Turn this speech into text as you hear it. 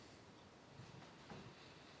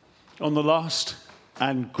On the last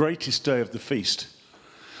and greatest day of the feast,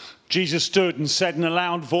 Jesus stood and said in a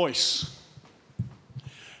loud voice,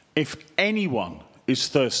 "If anyone is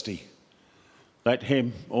thirsty, let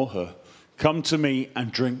him or her come to me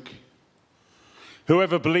and drink.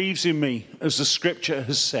 Whoever believes in me, as the scripture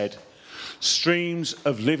has said, streams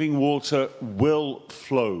of living water will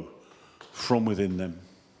flow from within them."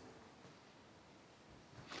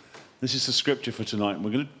 This is the scripture for tonight, and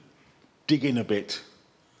we're going to dig in a bit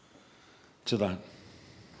to that.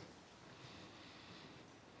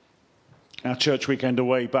 Our church weekend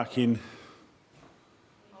away back in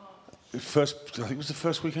I think it was the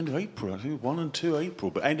first weekend of April. I think 1 and 2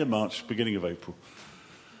 April, but end of March, beginning of April.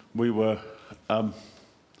 We were,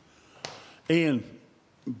 Ian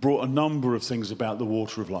brought a number of things about the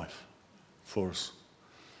water of life for us.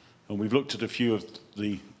 And we've looked at a few of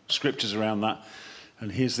the scriptures around that.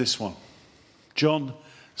 And here's this one. John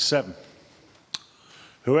 7.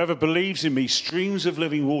 Whoever believes in me, streams of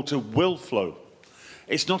living water will flow.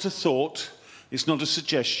 It's not a thought. It's not a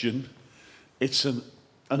suggestion. It's an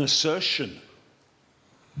assertion.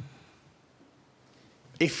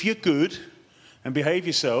 If you're good and behave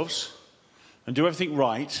yourselves and do everything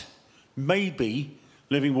right, maybe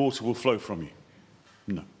living water will flow from you.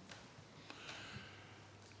 No.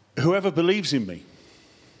 Whoever believes in me.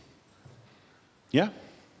 Yeah?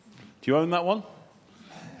 Do you own that one?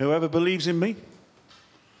 Whoever believes in me.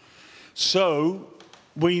 So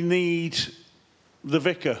we need the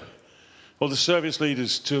vicar or the service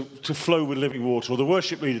leaders to flow with living water, or the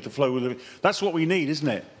worship leader to flow with living. That's what we need, isn't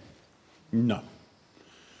it? No.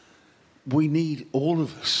 We need all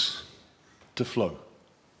of us to flow.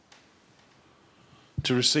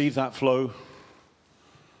 To receive that flow,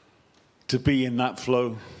 to be in that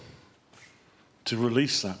flow, to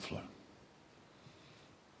release that flow.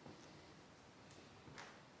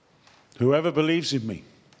 Whoever believes in me.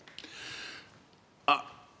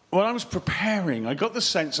 When I was preparing, I got the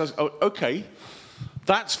sense, okay,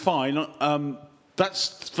 that's fine.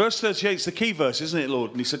 That's verse 38 is the key verse, isn't it,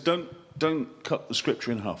 Lord? And he said, don't cut the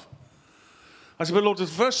scripture in half. I said, but Lord,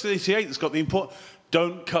 it's verse 38 that's got the important,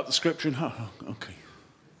 don't cut the scripture in half. Oh, okay.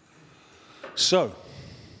 So,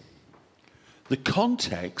 the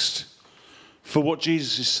context for what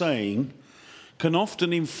Jesus is saying can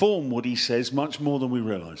often inform what he says much more than we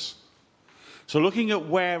realize. So looking at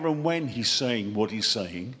where and when he's saying what he's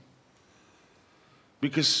saying,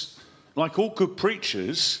 because like all good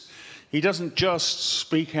preachers, he doesn't just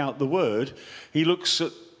speak out the word, he looks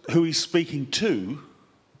at who he's speaking to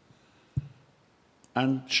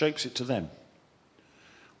and shapes it to them.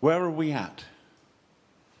 Where are we at?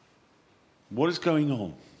 What is going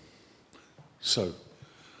on? So,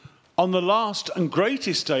 on the last and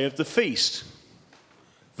greatest day of the feast,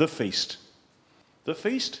 the feast.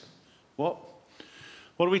 What?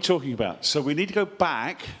 What are we talking about? So we need to go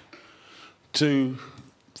back to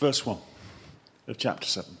verse 1 of chapter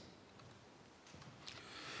 7.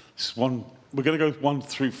 We're going to go 1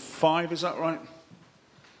 through 5, is that right?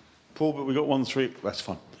 Paul, but we got 1 through, that's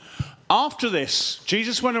fine. After this,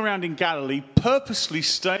 Jesus went around in Galilee, purposely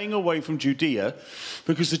staying away from Judea,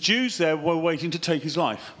 because the Jews there were waiting to take his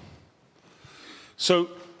life. So,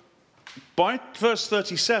 by verse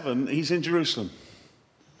 37, he's in Jerusalem,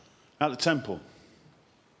 at the temple,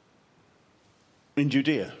 in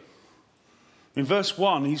Judea. In verse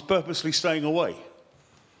 1, he's purposely staying away,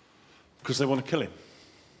 because they want to kill him.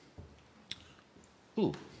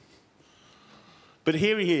 Ooh. But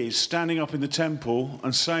here he is, standing up in the temple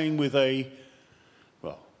and saying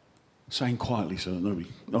saying quietly so that nobody...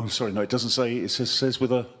 Oh, sorry, no, it doesn't say, it says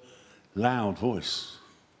with a loud voice.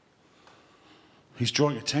 He's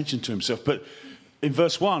drawing attention to himself. But in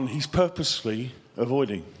verse 1, he's purposely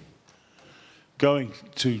avoiding going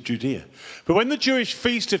to Judea. But when the Jewish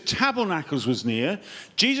Feast of Tabernacles was near,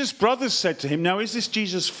 Jesus' brothers said to him, now is this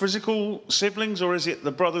Jesus' physical siblings or is it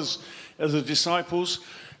the brothers of the disciples?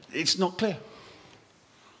 It's not clear.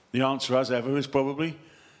 The answer, as ever, is probably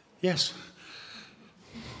yes.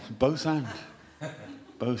 Both and.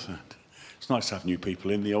 Both and. It's nice to have new people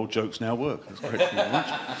in. The old jokes now work. That's great. Thank you very much.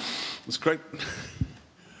 That's great.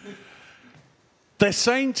 They're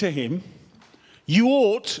saying to him, you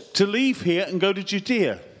ought to leave here and go to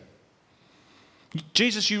Judea.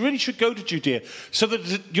 Jesus, you really should go to Judea so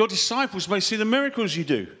that your disciples may see the miracles you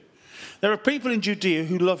do. There are people in Judea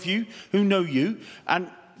who love you, who know you, and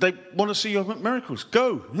they want to see your miracles.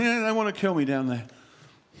 Go. Yeah, they want to kill me down there.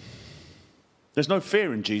 There's no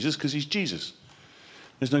fear in Jesus because he's Jesus.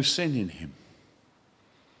 There's no sin in him.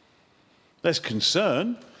 There's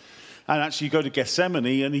concern. And actually you go to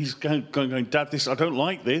Gethsemane and he's going, Dad, I don't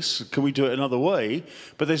like this. Can we do it another way?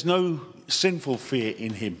 But there's no sinful fear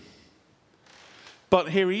in him. But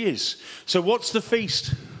here he is. So what's the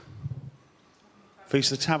feast?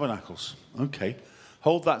 Feast of the Tabernacles. Okay.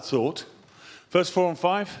 Hold that thought. Verse 4 and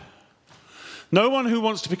 5. No one who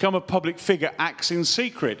wants to become a public figure acts in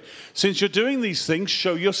secret. Since you're doing these things,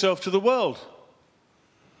 show yourself to the world.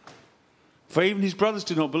 For even his brothers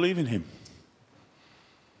did not believe in him.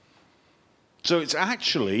 So it's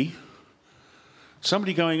actually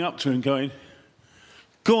somebody going up to him and going,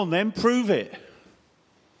 go on then, prove it.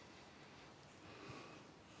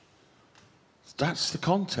 That's the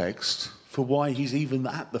context for why he's even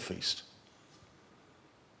at the feast.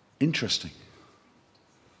 Interesting.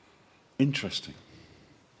 Interesting.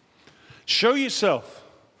 Show yourself.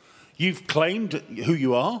 You've claimed who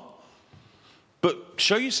you are, but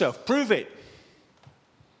show yourself. Prove it.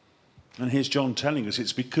 And here's John telling us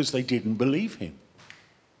it's because they didn't believe him.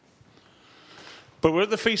 But we're at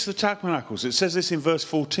the Feast of the Tabernacles. It says this in verse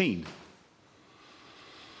 14.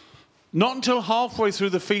 Not until halfway through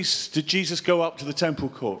the feast did Jesus go up to the temple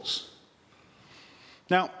courts.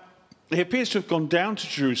 Now, he appears to have gone down to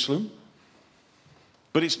Jerusalem,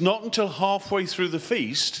 but it's not until halfway through the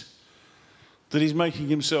feast that he's making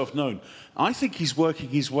himself known. I think he's working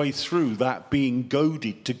his way through that being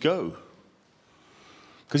goaded to go.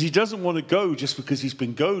 Because he doesn't want to go just because he's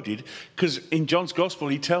been goaded. Because in John's Gospel,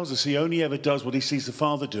 he tells us he only ever does what he sees the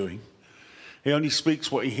Father doing. He only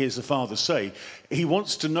speaks what he hears the Father say. He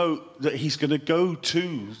wants to know that he's going to go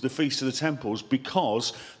to the Feast of the Temples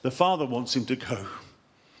because the Father wants him to go.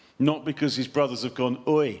 Not because his brothers have gone,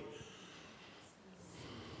 oi,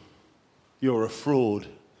 you're a fraud.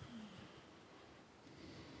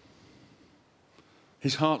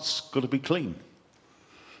 His heart's got to be clean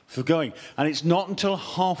for going. And it's not until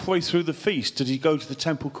halfway through the feast did he go to the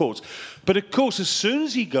temple courts. But of course, as soon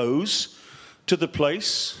as he goes to the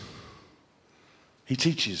place, he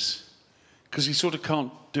teaches. Because he sort of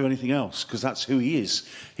can't do anything else, because that's who he is.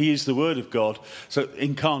 He is the Word of God, so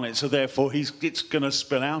incarnate, so therefore it's going to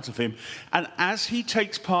spill out of him. And as he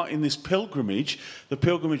takes part in this pilgrimage, the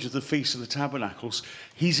pilgrimage of the Feast of the Tabernacles,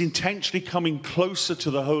 he's intentionally coming closer to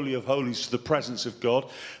the Holy of Holies, to the presence of God,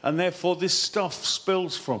 and therefore this stuff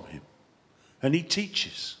spills from him. And he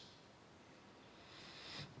teaches.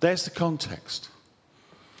 There's the context.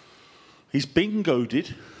 He's been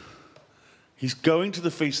goaded. He's going to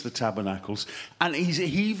the Feast of the Tabernacles, and he's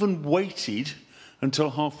even waited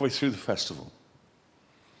until halfway through the festival.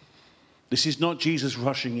 This is not Jesus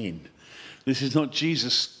rushing in. This is not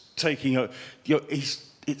Jesus taking a...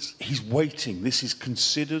 he's waiting. This is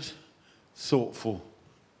considered, thoughtful,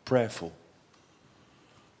 prayerful.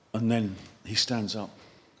 And then he stands up.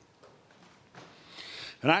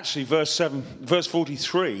 And actually, verse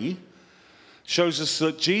 43 shows us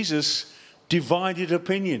that Jesus divided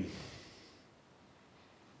opinion.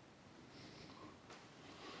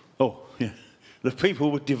 Oh, yeah. The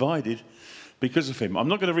people were divided because of him. I'm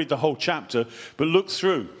not going to read the whole chapter, but look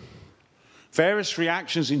through. Various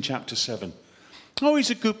reactions in chapter 7. Oh,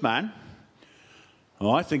 he's a good man.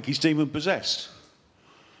 Oh, I think he's demon-possessed.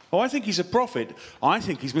 Oh, I think he's a prophet. I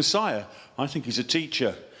think he's Messiah. I think he's a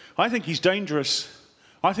teacher. I think he's dangerous.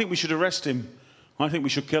 I think we should arrest him. I think we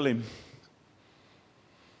should kill him.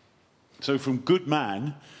 So from good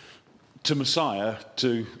man to Messiah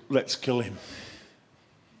to let's kill him.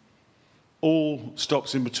 All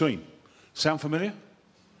stops in between. Sound familiar?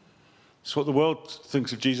 It's what the world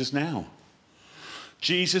thinks of Jesus now.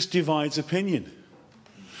 Jesus divides opinion.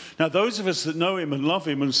 Now, those of us that know him and love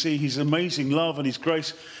him and see his amazing love and his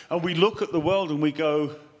grace, and we look at the world and we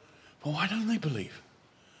go, well, why don't they believe?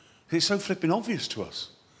 It's so flipping obvious to us.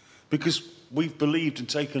 Because we've believed and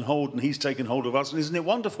taken hold, and he's taken hold of us, and isn't it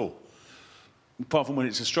wonderful? Apart from when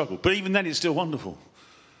it's a struggle. But even then, it's still wonderful.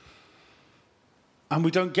 And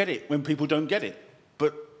we don't get it when people don't get it.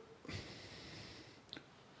 But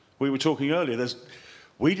we were talking earlier,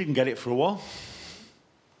 we didn't get it for a while.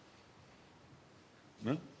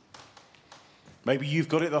 No? Maybe you've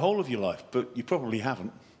got it the whole of your life, but you probably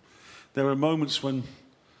haven't. There are moments when,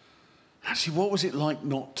 actually, what was it like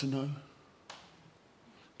not to know?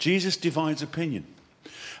 Jesus divides opinion.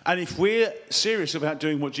 And if we're serious about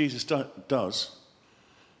doing what Jesus does,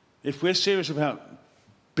 if we're serious about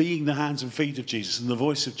being the hands and feet of Jesus and the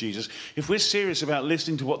voice of Jesus, if we're serious about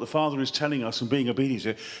listening to what the Father is telling us and being obedient to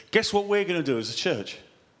it, guess what we're going to do as a church?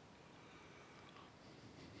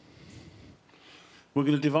 We're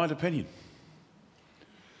going to divide opinion.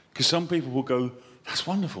 Because some people will go, that's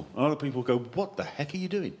wonderful. And other people will go, what the heck are you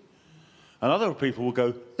doing? And other people will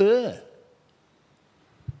go, ugh.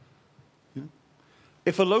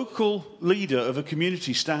 If a local leader of a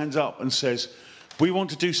community stands up and says, we want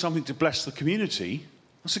to do something to bless the community,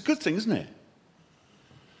 that's a good thing, isn't it?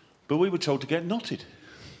 But we were told to get knotted,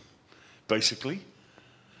 basically.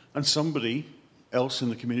 And somebody else in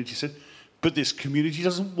the community said, but this community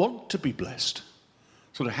doesn't want to be blessed.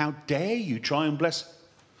 Sort of, how dare you try and bless?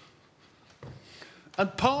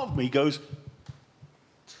 And part of me goes,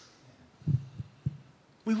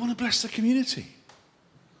 we want to bless the community.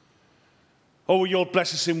 Oh, well, you'll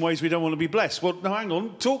bless us in ways we don't want to be blessed. Well, no, hang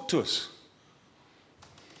on, talk to us.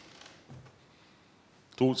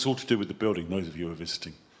 It's all to do with the building, those of you who are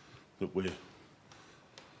visiting, that we're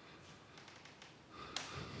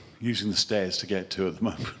using the stairs to get to at the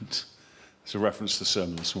moment. It's a reference to the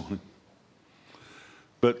sermon this morning.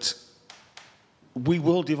 But we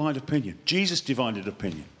will divide opinion. Jesus divided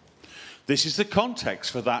opinion. This is the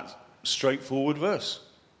context for that straightforward verse.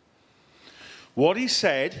 What he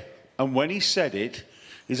said, and when he said it,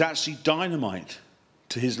 is actually dynamite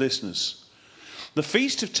to his listeners. The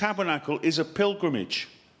Feast of Tabernacle is a pilgrimage.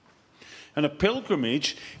 And a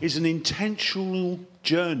pilgrimage is an intentional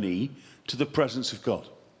journey to the presence of God.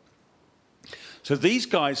 So these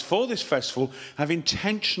guys, for this festival, have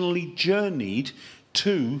intentionally journeyed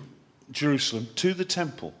to Jerusalem, to the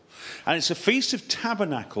temple. And it's a Feast of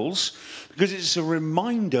Tabernacles because it's a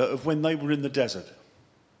reminder of when they were in the desert.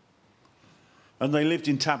 And they lived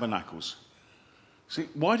in tabernacles. See,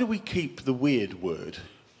 why do we keep the weird word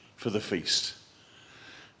for the feast?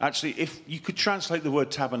 Actually, if you could translate the word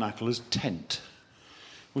tabernacle as tent,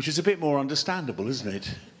 which is a bit more understandable, isn't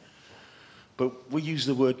it? But we use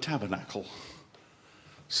the word tabernacle.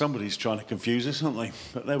 Somebody's trying to confuse us, aren't they?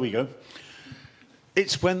 But there we go.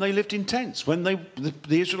 It's when they lived in tents, when the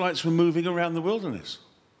Israelites were moving around the wilderness.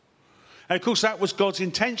 And of course, that was God's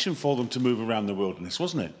intention for them to move around the wilderness,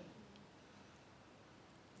 wasn't it?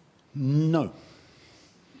 No.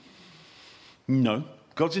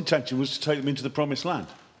 God's intention was to take them into the promised land.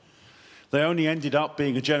 They only ended up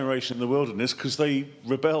being a generation in the wilderness because they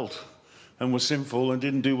rebelled and were sinful and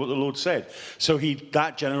didn't do what the Lord said. So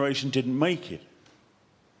that generation didn't make it.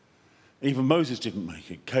 Even Moses didn't make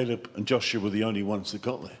it. Caleb and Joshua were the only ones that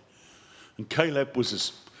got there. And Caleb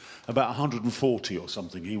was about 140 or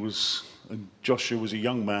something. And Joshua was a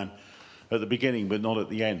young man at the beginning, but not at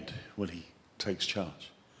the end when he takes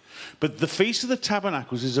charge. But the Feast of the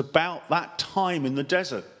Tabernacles is about that time in the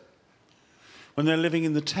desert when they're living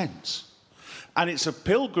in the tents. And it's a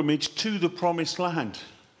pilgrimage to the promised land.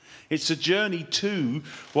 It's a journey to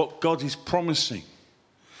what God is promising.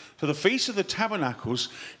 So the Feast of the Tabernacles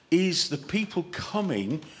is the people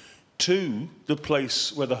coming to the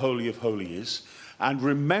place where the Holy of Holies is and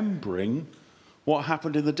remembering what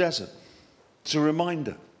happened in the desert. It's a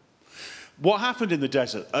reminder. What happened in the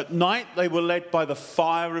desert? At night, they were led by the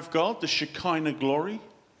fire of God, the Shekinah glory,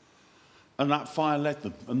 and that fire led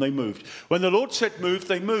them, and they moved. When the Lord said move,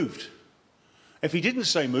 they moved. If he didn't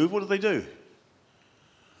say move, what did they do?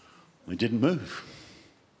 They didn't move.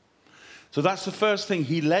 So that's the first thing.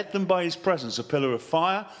 He led them by his presence, a pillar of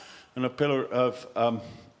fire and a pillar of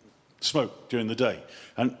smoke during the day.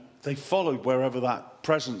 And they followed wherever that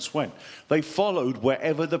presence went. They followed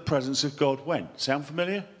wherever the presence of God went. Sound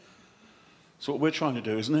familiar? That's what we're trying to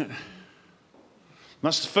do, isn't it?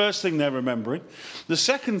 That's the first thing they're remembering. The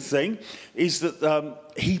second thing is that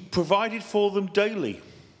he provided for them daily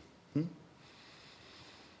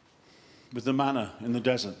with the manna in the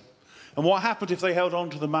desert. And what happened if they held on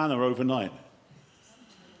to the manna overnight?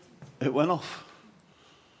 It went off.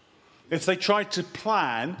 If they tried to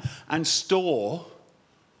plan and store,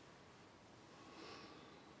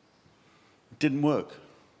 it didn't work.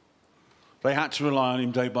 They had to rely on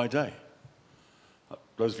him day by day.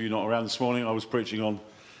 Those of you not around this morning, I was preaching on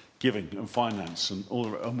giving and finance and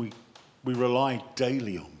all, and we rely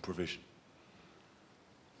daily on provision.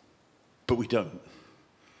 But we don't.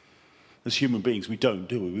 As human beings, we don't,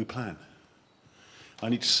 do we? We plan. I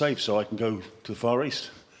need to save so I can go to the Far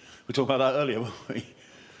East. We talked about that earlier, weren't we?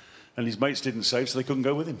 And his mates didn't save, so they couldn't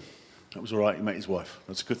go with him. That was all right, he met his wife.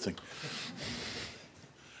 That's a good thing.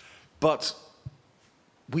 But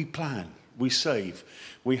we plan, we save,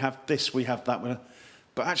 we have this, we have that.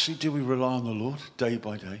 But actually, do we rely on the Lord day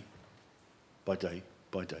by day? By day,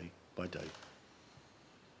 by day, by day.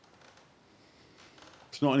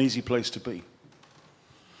 It's not an easy place to be.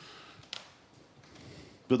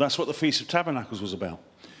 But that's what the Feast of Tabernacles was about.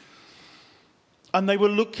 And they were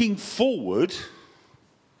looking forward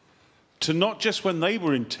to not just when they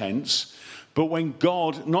were in tents, but when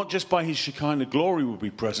God, not just by his Shekinah glory would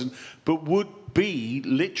be present, but would be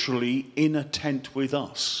literally in a tent with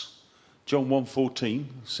us. John 1:14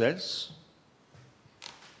 says,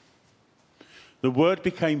 the Word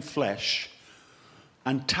became flesh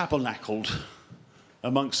and tabernacled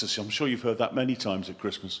amongst us. I'm sure you've heard that many times at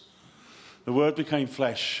Christmas. The Word became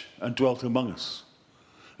flesh and dwelt among us.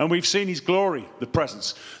 And we've seen his glory, the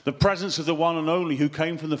presence of the one and only who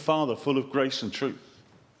came from the Father, full of grace and truth.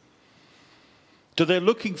 So they're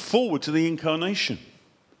looking forward to the incarnation.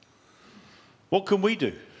 What can we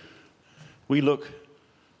do? We look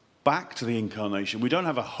back to the incarnation. We don't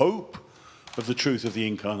have a hope of the truth of the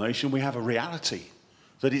incarnation. We have a reality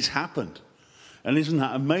that it's happened. And isn't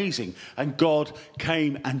that amazing? And God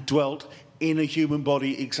came and dwelt in a human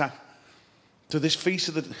body exactly. So this Feast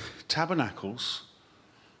of the Tabernacles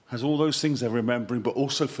has all those things they're remembering, but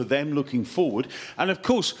also for them looking forward. And of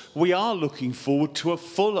course, we are looking forward to a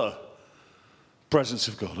fuller presence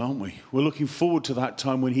of God, aren't we? We're looking forward to that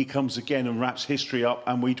time when he comes again and wraps history up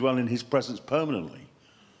and we dwell in his presence permanently.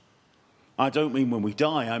 I don't mean when we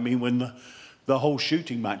die, I mean when the whole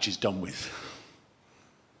shooting match is done with.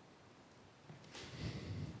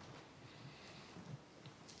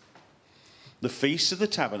 The Feast of the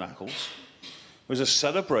Tabernacles was a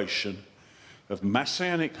celebration of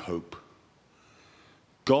messianic hope,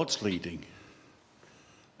 God's leading,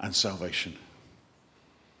 and salvation.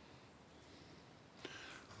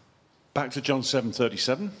 Back to John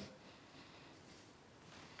 7:37.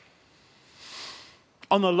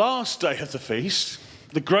 On the last day of the feast,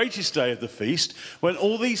 the greatest day of the feast, when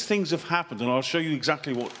all these things have happened, and I'll show you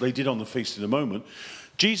exactly what they did on the feast in a moment,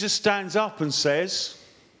 Jesus stands up and says,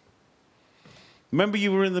 remember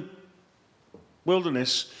you were in the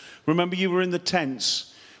wilderness, remember you were in the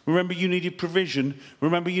tents, remember you needed provision,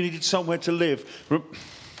 remember you needed somewhere to live.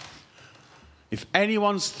 If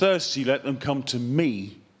anyone's thirsty, let them come to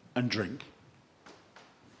me and drink.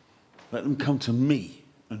 Let them come to me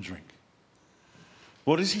and drink.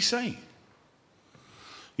 What is he saying?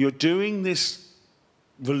 You're doing this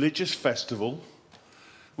religious festival,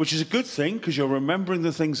 which is a good thing because you're remembering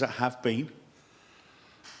the things that have been.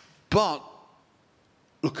 But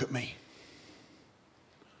look at me.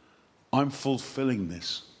 I'm fulfilling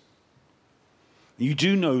this. You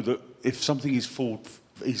do know that if something is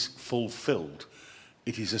fulfilled,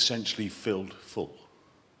 it is essentially filled full.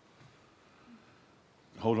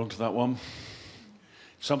 Hold on to that one.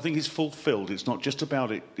 Something is fulfilled. It's not just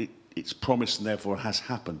about it's promised and therefore has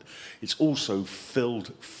happened. It's also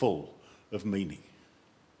filled full of meaning.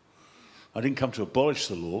 I didn't come to abolish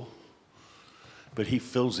the law, but he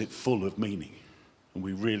fills it full of meaning, and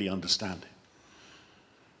we really understand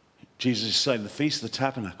it. Jesus is saying the Feast of the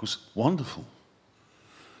Tabernacles, wonderful,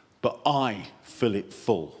 but I fill it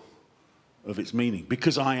full of its meaning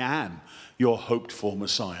because I am your hoped for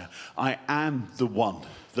Messiah. I am the one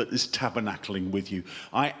that is tabernacling with you.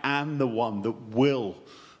 I am the one that will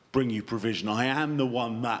bring you provision. I am the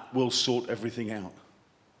one that will sort everything out.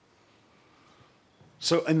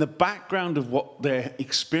 So in the background of what they're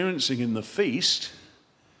experiencing in the feast,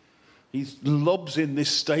 he lobs in this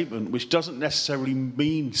statement which doesn't necessarily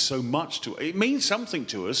mean so much to us. It means something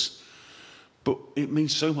to us, but it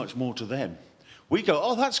means so much more to them. We go,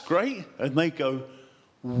 oh, that's great. And they go,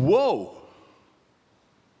 whoa.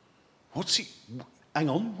 Hang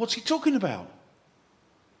on, what's he talking about?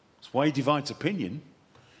 That's why he divides opinion.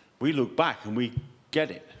 We look back and we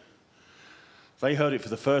get it. They heard it for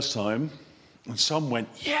the first time, and some went,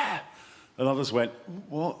 yeah. And others went,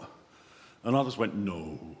 what? And others went,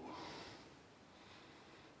 no.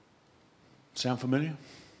 Sound familiar?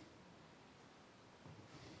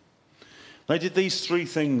 They did these three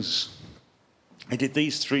things. They did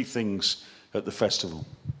these three things at the festival.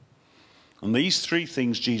 And these three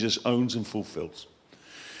things Jesus owns and fulfills.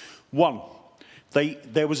 One,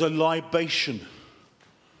 there was a libation,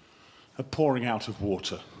 a pouring out of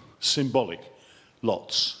water, symbolic,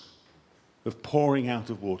 lots of pouring out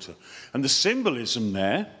of water. And the symbolism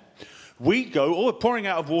there, we go, oh, pouring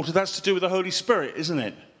out of water, that's to do with the Holy Spirit, isn't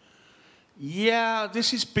it? Yeah,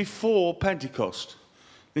 this is before Pentecost.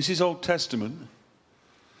 This is Old Testament.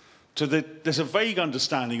 So there's a vague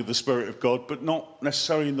understanding of the Spirit of God, but not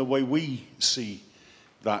necessarily in the way we see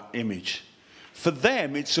that image. For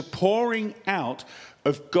them, it's a pouring out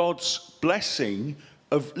of God's blessing,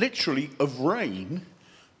 of rain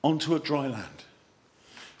onto a dry land,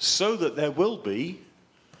 so that there will be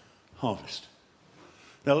harvest,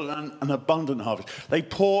 an abundant harvest. They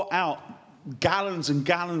pour out gallons and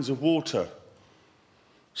gallons of water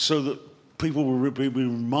so that people will be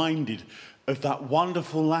reminded of that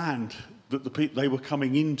wonderful land that they were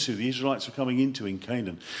coming into, the Israelites were coming into in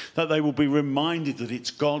Canaan, that they will be reminded that it's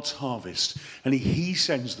God's harvest and he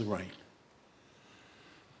sends the rain.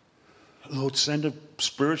 Lord, send a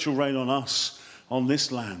spiritual rain on us, on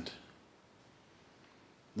this land,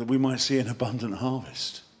 that we might see an abundant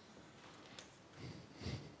harvest.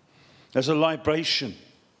 There's a libation.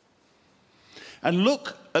 And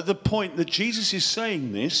look at the point that Jesus is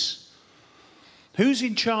saying this. Who's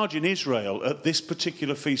in charge in Israel at this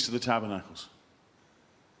particular Feast of the Tabernacles?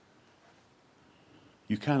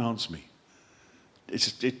 You can answer me.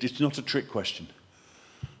 It's not a trick question.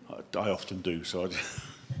 I often do.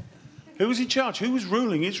 Who was in charge? Who was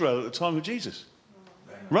ruling Israel at the time of Jesus?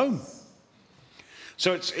 Rome.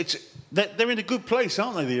 So they're in a good place,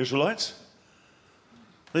 aren't they, the Israelites?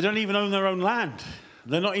 They don't even own their own land.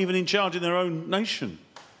 They're not even in charge in their own nation.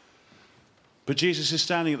 But Jesus is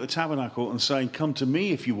standing at the tabernacle and saying, come to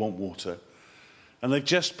me if you want water. And they've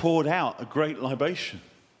just poured out a great libation.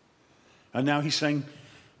 And now he's saying,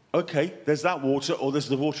 okay, there's that water, or there's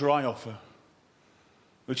the water I offer,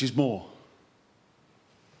 which is more.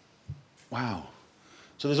 Wow.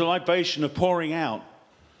 So there's a libation, a pouring out.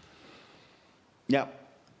 Yeah,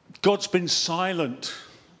 God's been silent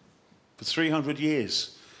for 300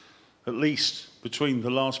 years, at least, between the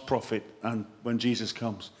last prophet and when Jesus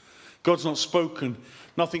comes. God's not spoken.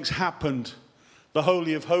 Nothing's happened. The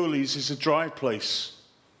Holy of Holies is a dry place.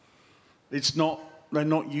 It's not, they're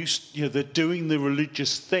not used, they're doing the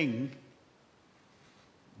religious thing,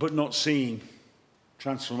 but not seeing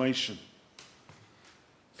transformation.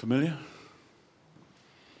 Familiar?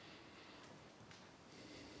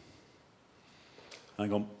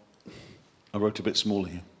 Hang on. I wrote a bit smaller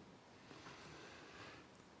here.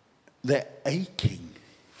 They're aching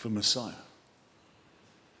for Messiah.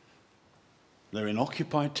 They're in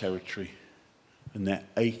occupied territory and they're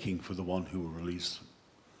aching for the one who will release them.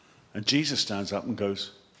 And Jesus stands up and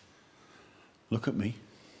goes, look at me.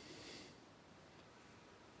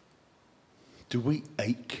 Do we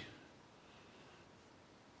ache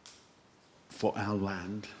for our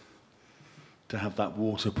land to have that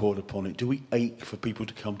water poured upon it? Do we ache for people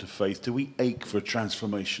to come to faith? Do we ache for a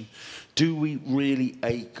transformation? Do we really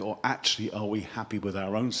ache, or actually are we happy with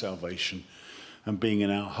our own salvation and being in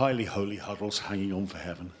our highly holy huddles hanging on for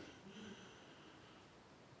heaven?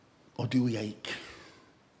 Or do we ache?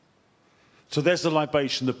 So there's the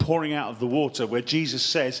libation, the pouring out of the water, where Jesus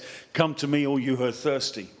says, come to me all you who are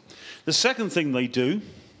thirsty. The second thing they do,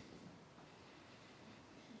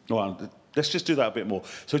 well, let's just do that a bit more.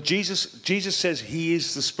 So Jesus says he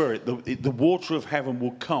is the Spirit. The water of heaven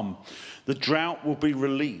will come. The drought will be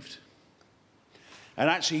relieved. And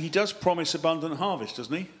actually, he does promise abundant harvest,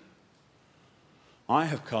 doesn't he? I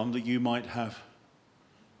have come that you might have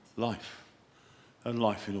life, and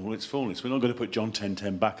life in all its fullness. We're not going to put John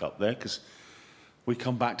 10:10 back up there, because we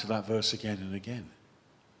come back to that verse again and again.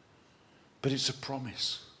 But it's a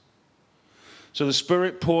promise. So the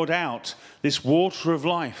Spirit poured out this water of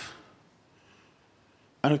life.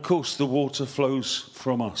 And of course, the water flows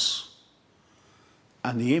from us.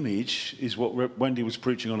 And the image is what Wendy was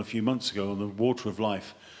preaching on a few months ago, on the water of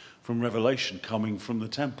life from Revelation coming from the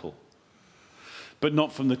temple. But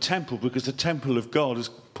not from the temple, because the temple of God, as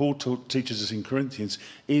Paul teaches us in Corinthians,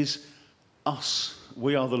 is us.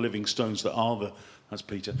 We are the living stones that are that's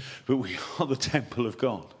Peter, but we are the temple of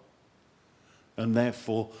God. And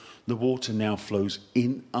therefore, the water now flows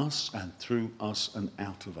in us and through us and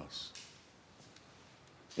out of us.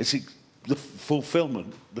 It's the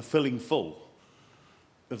fulfillment, the filling full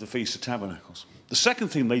of the Feast of Tabernacles. The second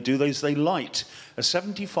thing they do is they light a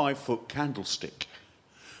 75-foot candlestick.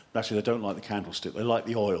 Actually, they don't light the candlestick. They light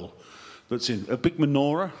the oil that's in a big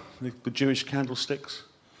menorah, the Jewish candlesticks.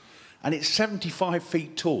 And it's 75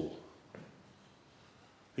 feet tall.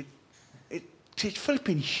 It's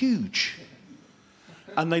flipping huge.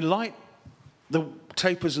 And they light the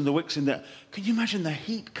tapers and the wicks in there. Can you imagine the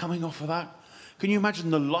heat coming off of that? Can you imagine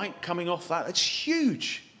the light coming off that? It's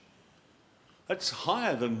huge. That's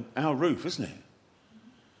higher than our roof, isn't it?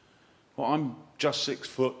 Well, I'm just 6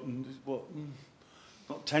 foot, and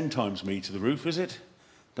not 10 times me to the roof, is it?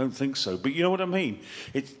 Don't think so. But you know what I mean?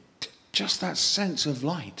 It's just that sense of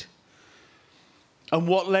light. And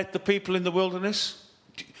what led the people in the wilderness?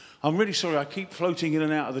 I'm really sorry, I keep floating in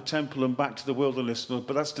and out of the temple and back to the wilderness, but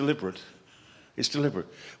that's deliberate. It's deliberate.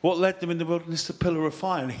 What led them in the wilderness? The pillar of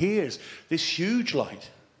fire. And here's this huge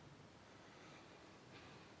light.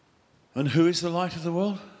 And who is the light of the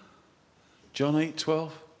world? John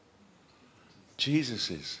 8:12.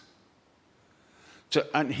 Jesus is. So,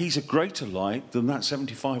 and he's a greater light than that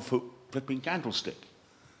 75-foot flipping candlestick.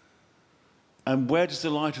 And where does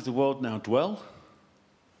the light of the world now dwell?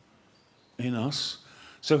 In us.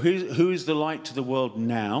 So who is the light to the world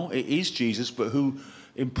now? It is Jesus, but who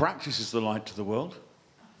in practice is the light to the world?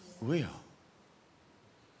 We are.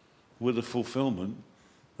 We're the fulfillment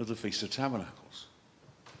of the Feast of Tabernacles.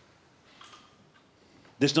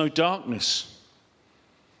 There's no darkness.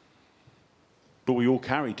 But we all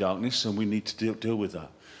carry darkness, and we need to deal with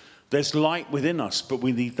that. There's light within us, but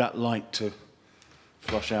we need that light to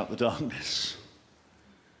flush out the darkness.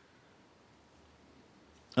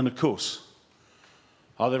 And of course,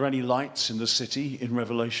 are there any lights in the city in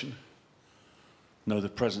Revelation? No, the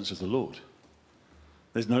presence of the Lord.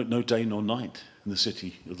 There's no day nor night in the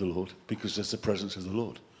city of the Lord, because there's the presence of the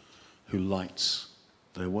Lord who lights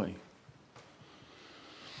their way.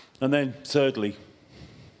 And then thirdly,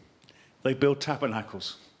 they build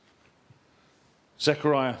tabernacles.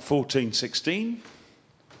 Zechariah 14:16.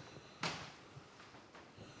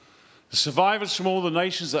 The survivors from all the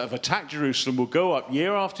nations that have attacked Jerusalem will go up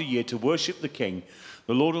year after year to worship the King,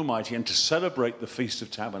 the Lord Almighty, and to celebrate the Feast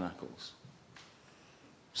of Tabernacles.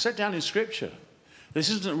 Set down in Scripture. This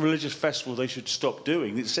isn't a religious festival they should stop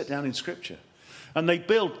doing. It's set down in Scripture. And they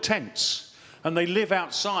build tents, and they live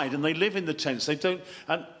outside, and they live in the tents. And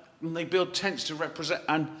they build tents to represent,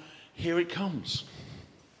 and here it comes.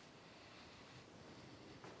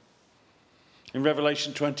 In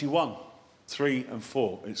Revelation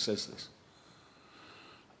 21:3-4, it says this.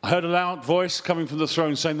 I heard a loud voice coming from the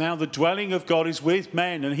throne saying, now the dwelling of God is with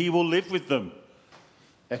men, and he will live with them.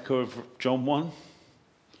 Echo of John 1.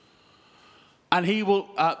 And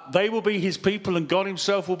they will be his people, and God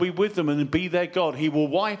himself will be with them and be their God. He will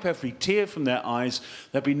wipe every tear from their eyes.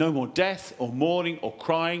 There'll be no more death or mourning or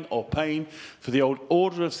crying or pain, for the old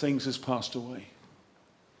order of things has passed away.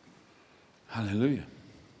 Hallelujah.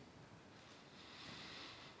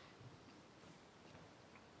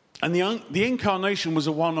 And the incarnation was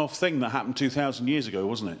a one-off thing that happened 2,000 years ago,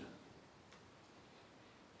 wasn't it?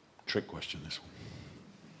 Trick question, this one.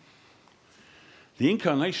 The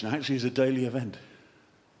incarnation actually is a daily event.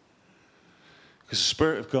 Because the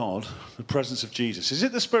Spirit of God, the presence of Jesus. Is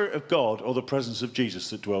it the Spirit of God or the presence of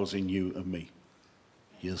Jesus that dwells in you and me?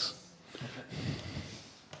 Yes.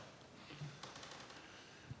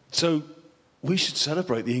 So we should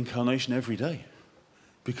celebrate the incarnation every day.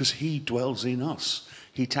 Because he dwells in us.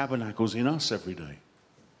 He tabernacles in us every day.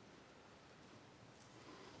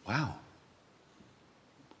 Wow.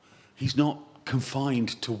 He's not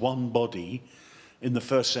confined to one body in the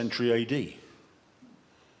 1st century AD.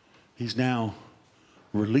 He's now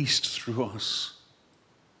released through us.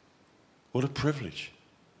 What a privilege.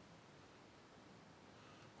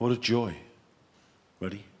 What a joy.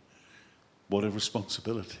 Ready? What a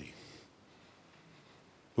responsibility.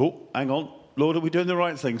 Oh, hang on. Lord, are we doing the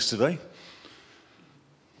right things today?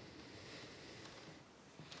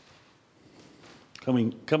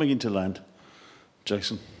 Coming into land.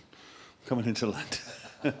 Jason, coming into land.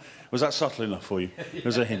 Was that subtle enough for you? It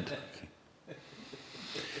was a hint. Okay.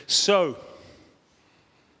 So,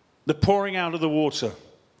 the pouring out of the water,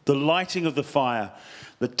 the lighting of the fire,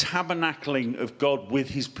 the tabernacling of God with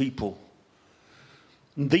his people.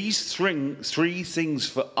 These three things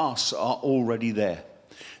for us are already there.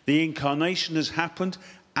 The incarnation has happened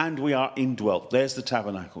and we are indwelt. There's the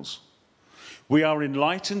tabernacles. We are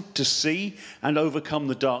enlightened to see and overcome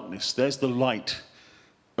the darkness. There's the light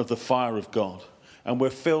of the fire of God. And we're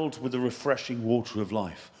filled with the refreshing water of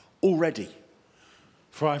life already.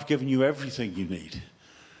 For I've given you everything you need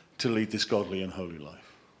to lead this godly and holy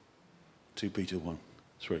life. 2 Peter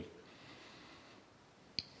 1:3.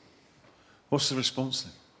 What's the response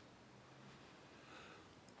then?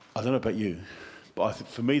 I don't know about you, but I think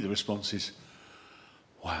for me the response is,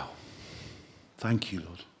 wow, thank you,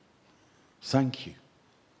 Lord. Thank you.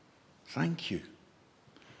 Thank you.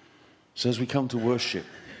 So as we come to worship,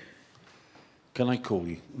 can I call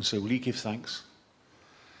you and say, will you give thanks?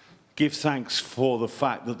 Give thanks for the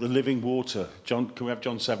fact that the living water, John, can we have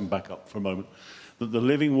John 7 back up for a moment? That the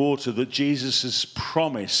living water that Jesus has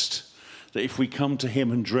promised that if we come to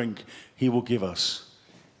him and drink, he will give us,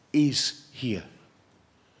 is here.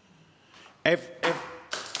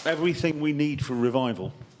 Everything we need for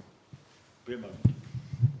revival. Be a moment.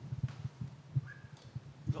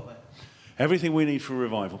 Not there. Everything we need for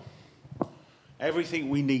revival. Everything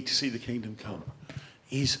we need to see the kingdom come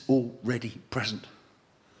is already present.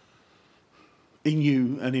 In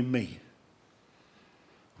you and in me.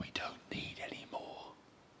 We don't need any more.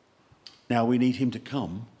 Now we need him to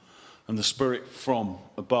come, and the Spirit from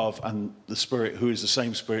above and the Spirit who is the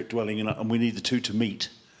same Spirit dwelling in us, and we need the two to meet.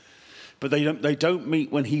 But they don't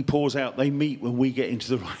meet when he pours out. They meet when we get into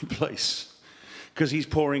the right place. Because he's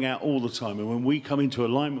pouring out all the time. And when we come into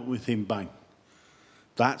alignment with him, bang.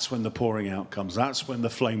 That's when the pouring out comes. That's when the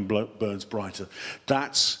flame burns brighter.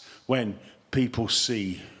 That's when people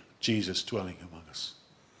see Jesus dwelling among us.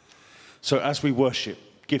 So as we worship,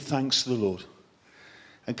 give thanks to the Lord.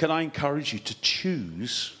 And can I encourage you to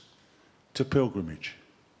choose to pilgrimage?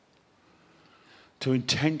 To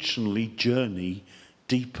intentionally journey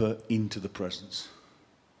deeper into the presence.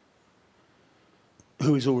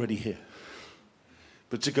 who is already here,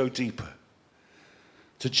 but to go deeper,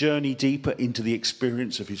 to journey deeper into the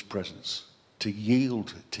experience of his presence, to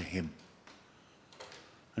yield to him,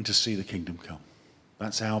 and to see the kingdom come.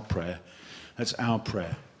 That's our prayer. That's our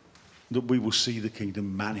prayer, that we will see the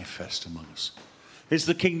kingdom manifest among us. Is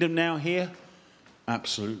the kingdom now here?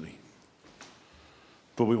 Absolutely.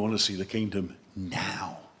 But we want to see the kingdom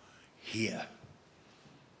now, here,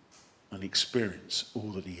 and experience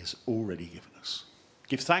all that he has already given us.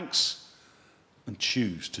 Give thanks and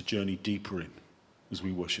choose to journey deeper in as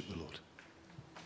we worship the Lord.